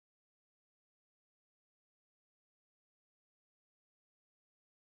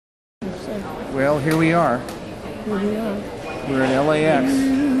Well, here we are. Here we are. We're at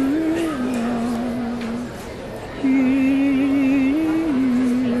LAX.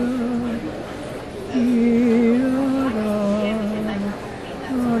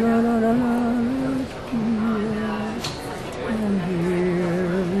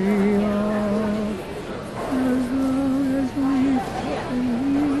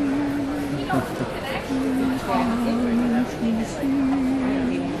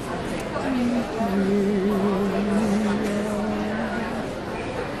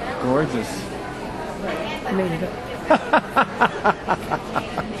 Gorgeous. I made it up.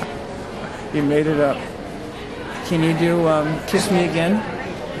 You made it up. Can you do Kiss Me Again?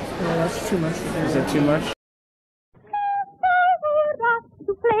 No, that's too much. Is that too much?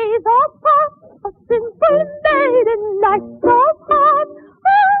 To play the part of simple maiden like so hard.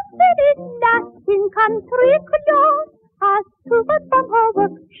 Oh, city Latin country close, as to but from her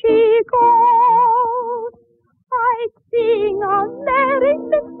work she goes. I sing a merry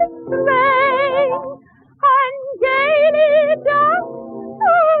little strain, and gaily dance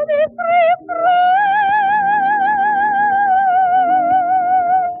to this refrain.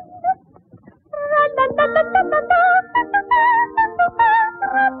 La la la la la la la.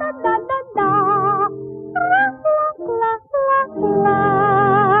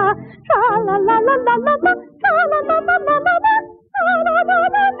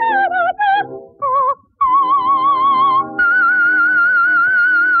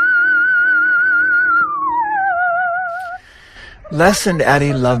 Les and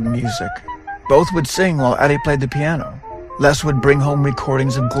Addie loved music. Both would sing while Addie played the piano. Les would bring home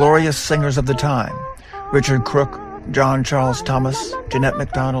recordings of glorious singers of the time: Richard Crook, John Charles Thomas, Jeanette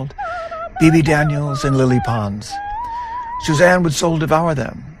MacDonald, Bebe Daniels, and Lily Pons. Suzanne would soul devour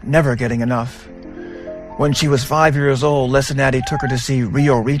them, never getting enough. When she was 5 years old, Les and Addie took her to see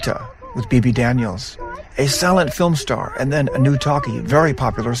Rio Rita with Bebe Daniels, a silent film star and then a new talkie, very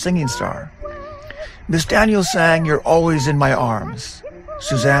popular singing star. Miss Daniels sang "You're Always in My Arms."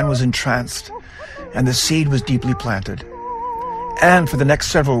 Suzanne was entranced, and the seed was deeply planted. And for the next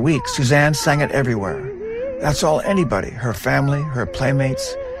several weeks, Suzanne sang it everywhere. That's all anybody, her family, her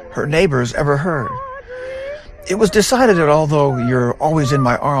playmates, her neighbors ever heard. It was decided that although "You're Always in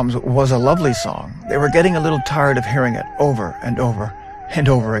My Arms" was a lovely song, they were getting a little tired of hearing it over and over and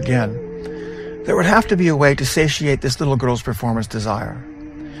over again. There would have to be a way to satiate this little girl's performance desire.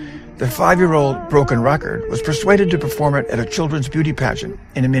 The 5-year-old broken record was persuaded to perform it at a children's beauty pageant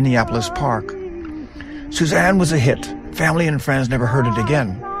in a Minneapolis park. Suzanne was a hit. Family and friends never heard it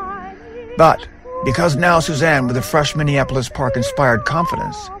again. But because now Suzanne, with a fresh Minneapolis Park-inspired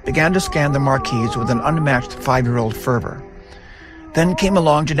confidence, began to scan the marquees with an unmatched 5-year-old fervor. Then came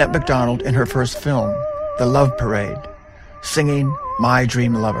along Jeanette MacDonald in her first film, The Love Parade, singing "My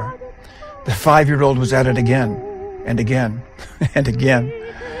Dream Lover." The 5-year-old was at it again, and again, and again.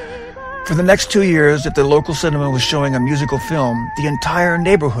 For the next 2 years, if the local cinema was showing a musical film, the entire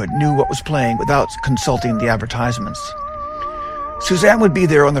neighborhood knew what was playing without consulting the advertisements. Suzanne would be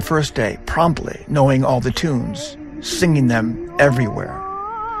there on the first day, promptly, knowing all the tunes, singing them everywhere.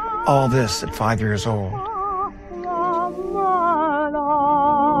 All this at 5 years old.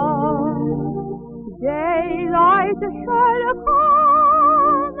 Daylight shall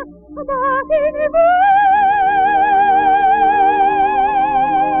come, but in vain.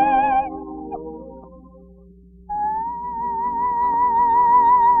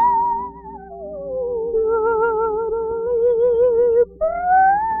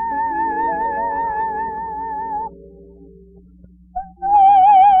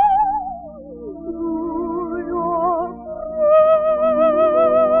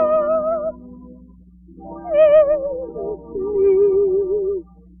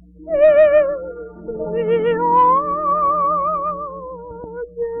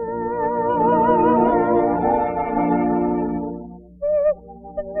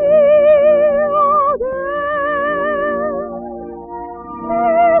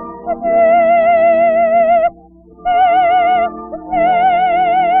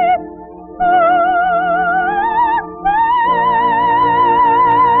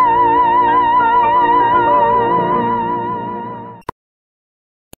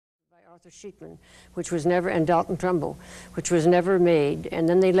 Which was never, and Dalton Trumbull, which was never made. And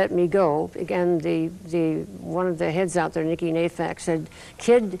then they let me go. Again, one of the heads out there, Nikki Nafak, said,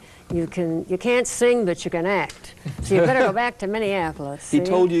 "Kid, you can't sing, but you can act. So you better go back to Minneapolis." He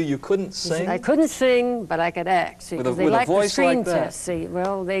told you couldn't sing? He said, I couldn't sing, but I could act. See, with a like voice the screen like that? test. See,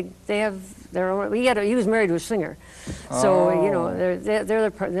 well, they have their own. He was married to a singer, so you know, there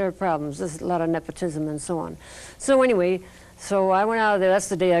are problems. There's a lot of nepotism and so on. So anyway. So I went out of there. That's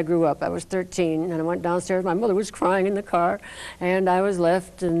the day I grew up. I was 13, and I went downstairs. My mother was crying in the car, and I was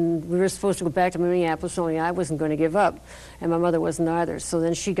left, and we were supposed to go back to Minneapolis, only I wasn't going to give up, and my mother wasn't either. So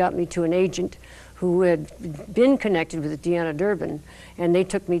then she got me to an agent who had been connected with Deanna Durbin, and they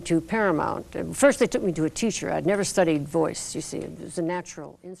took me to Paramount. First, they took me to a teacher. I'd never studied voice, you see. It was a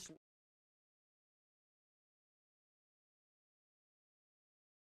natural instrument.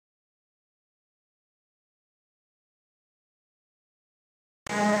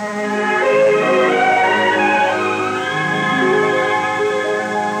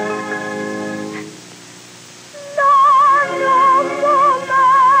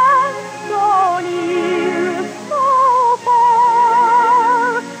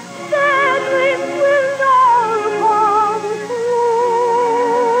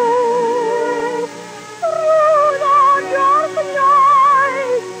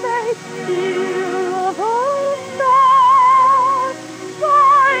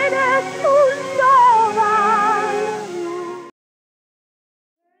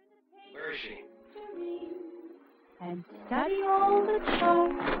 And study all the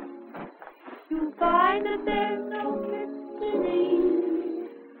charts, you'll find that there's no mystery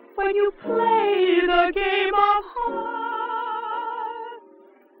when you play the game of hearts.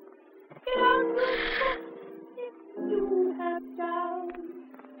 If you have doubts,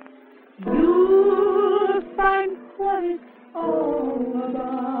 you'll find what it's all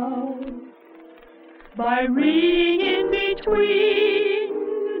about. By reading in between,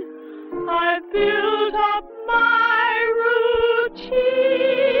 I've built up my routine.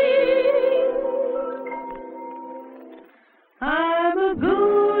 I'm a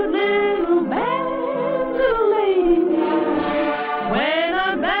good little bad little lady. When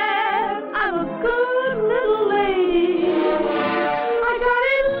I'm bad, I'm a good little lady. I got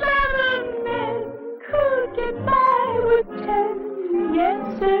 11 men, could get by with 10. Yes,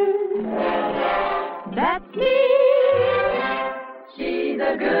 sir, that's me. She's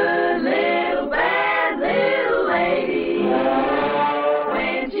a good little bad little lady.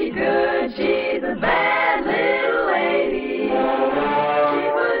 When she's good, she's a bad little lady. She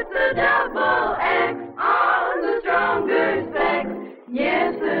puts a double X on the stronger sex.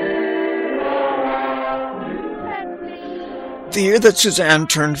 Yes, sir. The year that Suzanne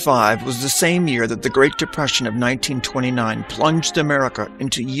turned 5 was the same year that the Great Depression of 1929 plunged America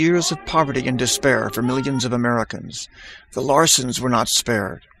into years of poverty and despair for millions of Americans. The Larsons were not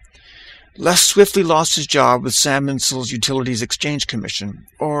spared. Les swiftly lost his job with Sam Insull's Utilities Exchange Commission,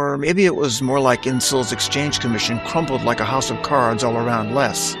 or maybe it was more like Insull's Exchange Commission crumpled like a house of cards all around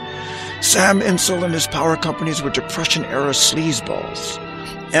Les. Sam Insull and his power companies were Depression-era sleazeballs,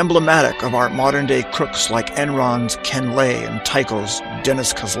 emblematic of our modern-day crooks like Enron's Ken Lay and Tyco's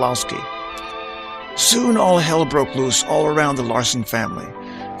Dennis Kozlowski. Soon all hell broke loose all around the Larson family.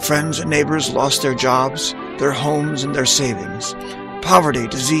 Friends and neighbors lost their jobs, their homes, and their savings. Poverty,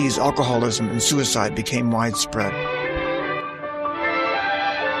 disease, alcoholism, and suicide became widespread.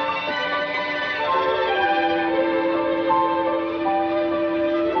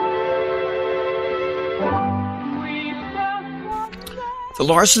 The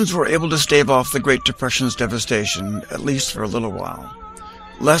Larsons were able to stave off the Great Depression's devastation, at least for a little while.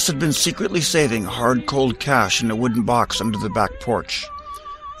 Les had been secretly saving hard, cold cash in a wooden box under the back porch.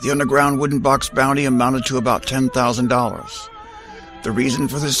 The underground wooden box bounty amounted to about $10,000. The reason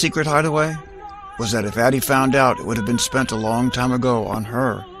for this secret hideaway was that if Addie found out, it would have been spent a long time ago on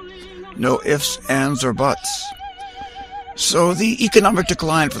her. No ifs, ands, or buts. So the economic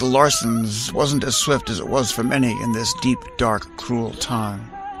decline for the Larsons wasn't as swift as it was for many in this deep, dark, cruel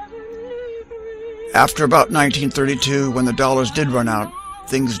time. After about 1932, when the dollars did run out,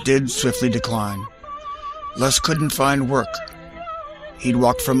 things did swiftly decline. Les couldn't find work. He'd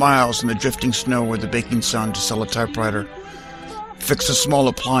walk for miles in the drifting snow or the baking sun to sell a typewriter, fix a small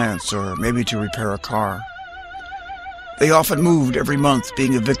appliance, or maybe to repair a car. They often moved every month,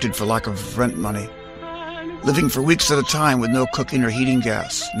 being evicted for lack of rent money, living for weeks at a time with no cooking or heating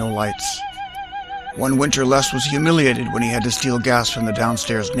gas, no lights. One winter, Les was humiliated when he had to steal gas from the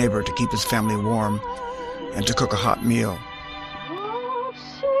downstairs neighbor to keep his family warm and to cook a hot meal.